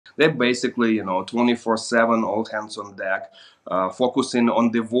They're basically, 24/7, all hands on deck, focusing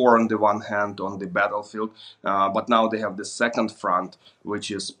on the war on the one hand, on the battlefield, but now they have the second front,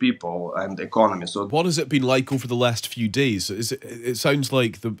 which is people and economy. So What has it been like over the last few days? It sounds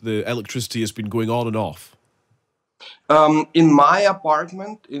like the electricity has been going on and off. in my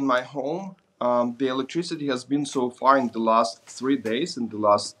apartment, in my home, the electricity has been so far in the last 3 days, in the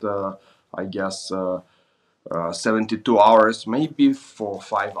last, I guess, 72 hours, maybe for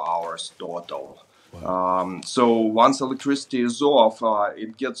 5 hours total. Wow. So once electricity is off,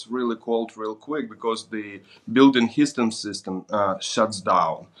 it gets really cold real quick because the built-in heating system shuts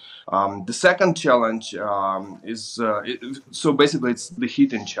down. The second challenge so basically it's the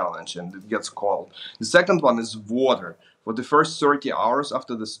heating challenge and it gets cold. The second one is water. For the first 30 hours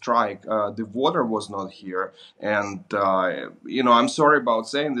after the strike, the water was not here. And, I'm sorry about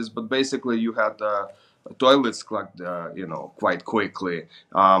saying this, but basically you had toilets clogged, quite quickly.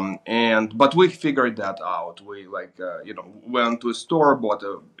 But we figured that out. We went to a store, bought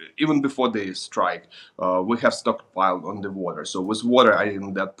even before the strike. We have stockpiled on the water. So with water, I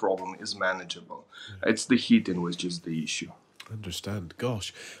think that problem is manageable. It's the heating which is the issue. Understand.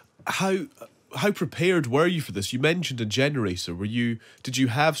 Gosh, how prepared were you for this? You mentioned a generator. Did you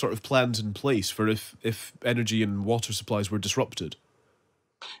have sort of plans in place for if energy and water supplies were disrupted?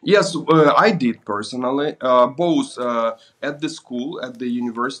 Yes, I did personally, both at the school, at the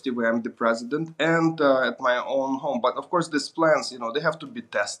university where I'm the president, and at my own home. But of course, these plans, they have to be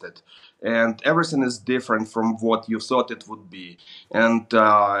tested, and everything is different from what you thought it would be. And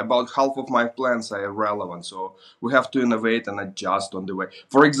about half of my plans are irrelevant, so we have to innovate and adjust on the way.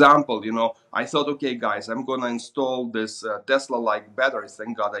 For example, I thought, okay, guys, I'm gonna install this Tesla-like batteries.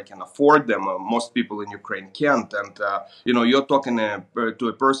 Thank God I can afford them. Most people in Ukraine can't, and you're talking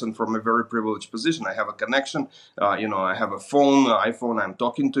to a person from a very privileged position. I have a connection, I have a iPhone, I'm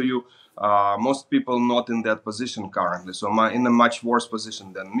talking to you. Most people not in that position currently, so I'm in a much worse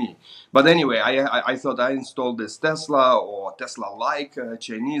position than me. But anyway, I thought I installed this Tesla or Tesla-like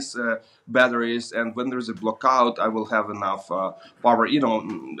Chinese batteries, and when there's a blackout, I will have enough power.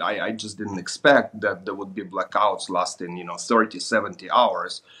 I just didn't expect that there would be blackouts lasting, 30, 70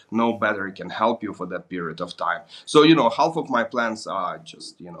 hours. No battery can help you for that period of time. So, half of my plans are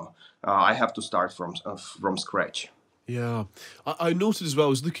just, I have to start from scratch. Yeah, I noted as well. I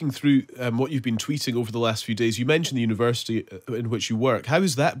was looking through what you've been tweeting over the last few days. You mentioned the university in which you work. How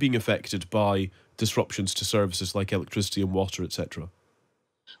is that being affected by disruptions to services like electricity and water, etc.?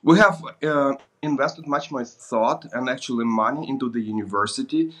 We have invested much more thought and actually money into the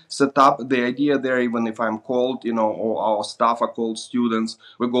university set up. The idea there, even if I'm called, or our staff are called students,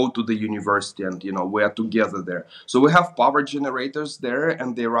 we go to the university and, we're together there. So we have power generators there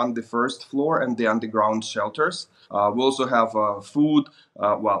and they run the first floor and the underground shelters. We also have food,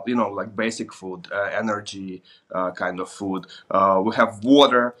 like basic food, energy kind of food. We have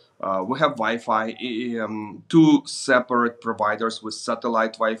water. We have Wi-Fi, two separate providers with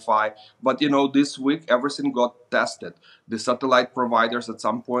satellite Wi-Fi. But this week everything got tested. The satellite providers at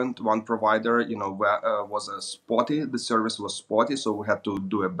some point, one provider, was spotty. The service was spotty, so we had to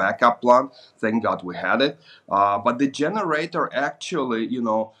do a backup plan. Thank God we had it. But the generator actually,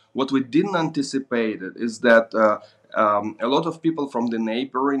 what we didn't anticipate is that a lot of people from the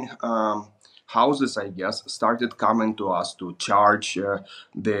neighboring houses, I guess, started coming to us to charge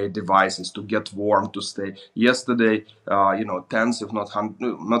their devices, to get warm, to stay. Yesterday, tens, if not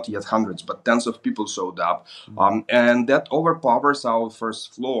not yet hundreds, but tens of people showed up, and that overpowers our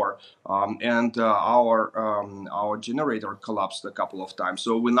first floor, and our generator collapsed a couple of times.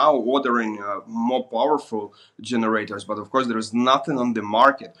 So we're now ordering more powerful generators, but of course there is nothing on the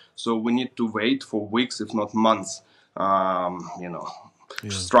market, so we need to wait for weeks, if not months. Yeah.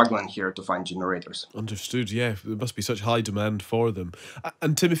 Struggling here to find generators. Understood. Yeah, there must be such high demand for them.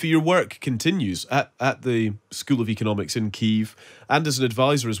 And Timothy, your work continues at the School of Economics in Kyiv and as an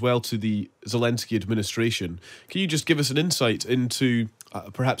advisor as well to the Zelensky administration. Can you just give us an insight into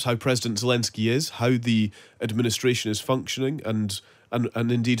perhaps how President Zelensky is, how the administration is functioning, and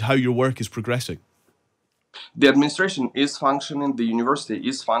indeed how your work is progressing? The administration is functioning. The university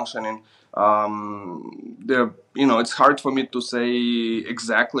is functioning. It's hard for me to say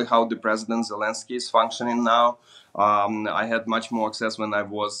exactly how the President Zelensky is functioning now. I had much more access when I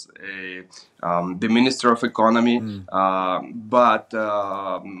was the Minister of Economy, but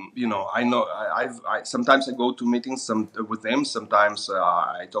I know I sometimes I go to meetings with him. Sometimes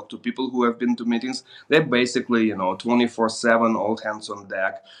I talk to people who have been to meetings. They're basically 24/7, all hands on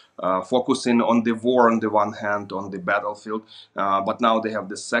deck. Focusing on the war on the one hand, on the battlefield, but now they have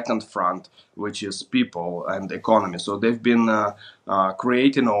the second front, which is people and economy. So they've been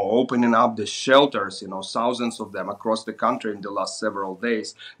creating or opening up the shelters, thousands of them across the country in the last several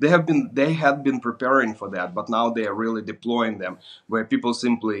days. They had been preparing for that, but now they are really deploying them where people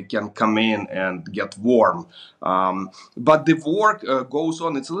simply can come in and get warm. But the work goes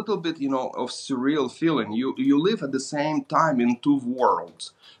on. It's a little bit, of surreal feeling. You live at the same time in two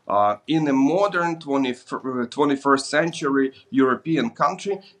worlds. In a modern 21st century European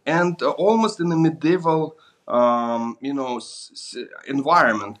country and almost in a medieval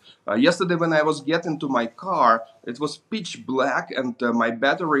environment. Yesterday, when I was getting to my car, it was pitch black, and my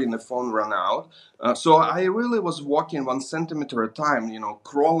battery in the phone ran out. So I really was walking 1 centimeter at a time,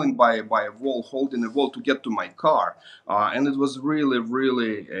 crawling by a wall, holding a wall to get to my car, and it was really,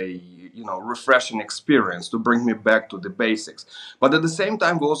 really a refreshing experience to bring me back to the basics. But at the same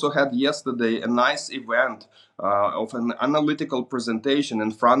time, we also had yesterday a nice event of an analytical presentation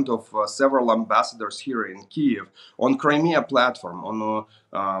in front of several ambassadors here in Kyiv on Crimea platform on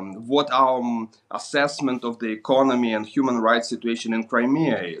what our assessment of the economy and human rights situation in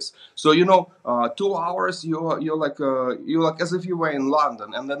Crimea is. So 2 hours you're like as if you were in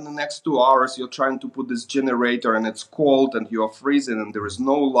London, and then the next 2 hours you're trying to put this generator and it's cold and you're freezing and there is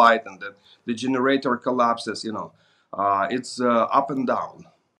no light and the generator collapses. It's up and down.